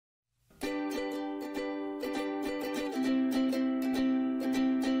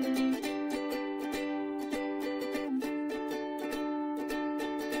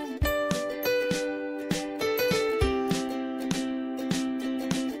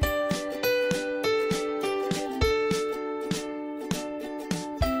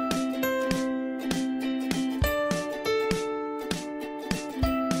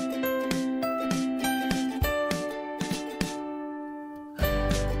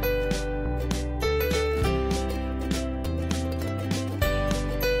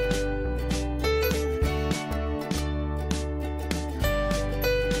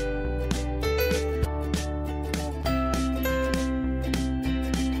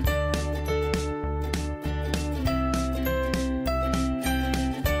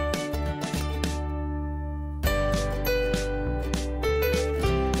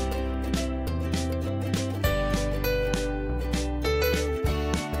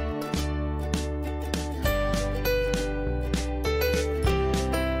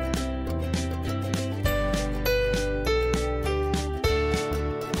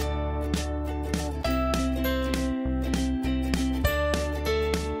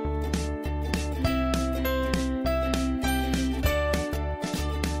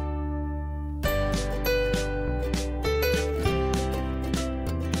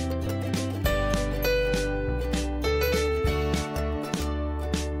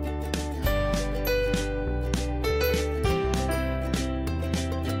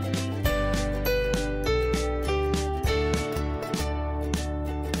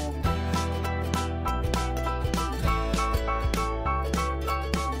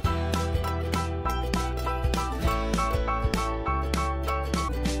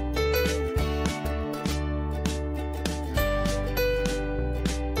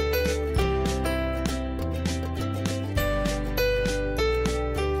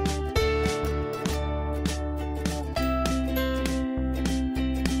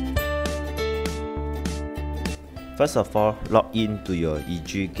First of all, log in to your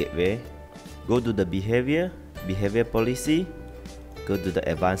EG gateway. Go to the behavior policy. Go to the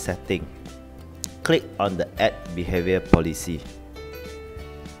advanced setting. Click on the add behavior policy.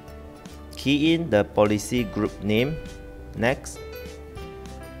 Key in the policy group name. Next.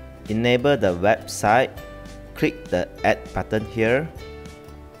 Enable the website. Click the add button here.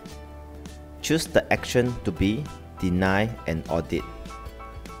 Choose the action to be deny and audit.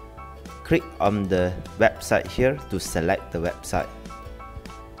 Click on the website here to select the website.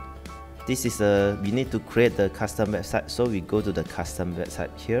 This is we need to create the custom website, so we go to the custom website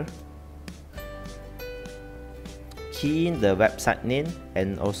here. Key in the website name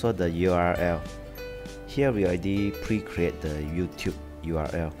and also the URL. Here we already pre-create the YouTube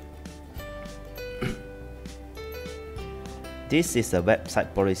URL. This is a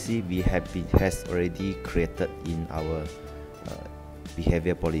website policy we has already created in our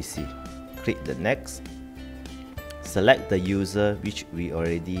behavior policy. Click the next. Select the user which we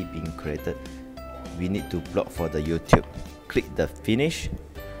already been created. We need to block for the YouTube. Click the finish.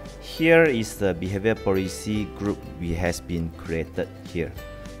 Here is the behavior policy group we has been created here.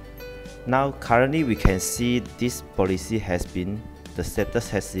 Now currently we can see this policy has been, the status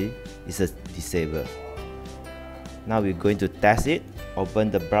is a disabled. Now we're going to test it.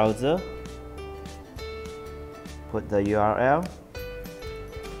 Open the browser, put the URL.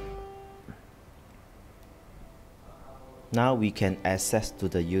 Now we can access to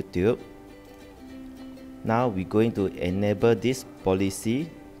the YouTube. Now we're going to enable this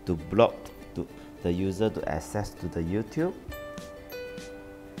policy to block the user to access to the YouTube.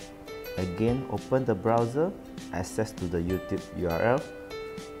 Again, open the browser, access to the YouTube URL.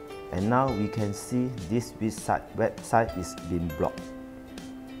 And now we can see this website is being blocked.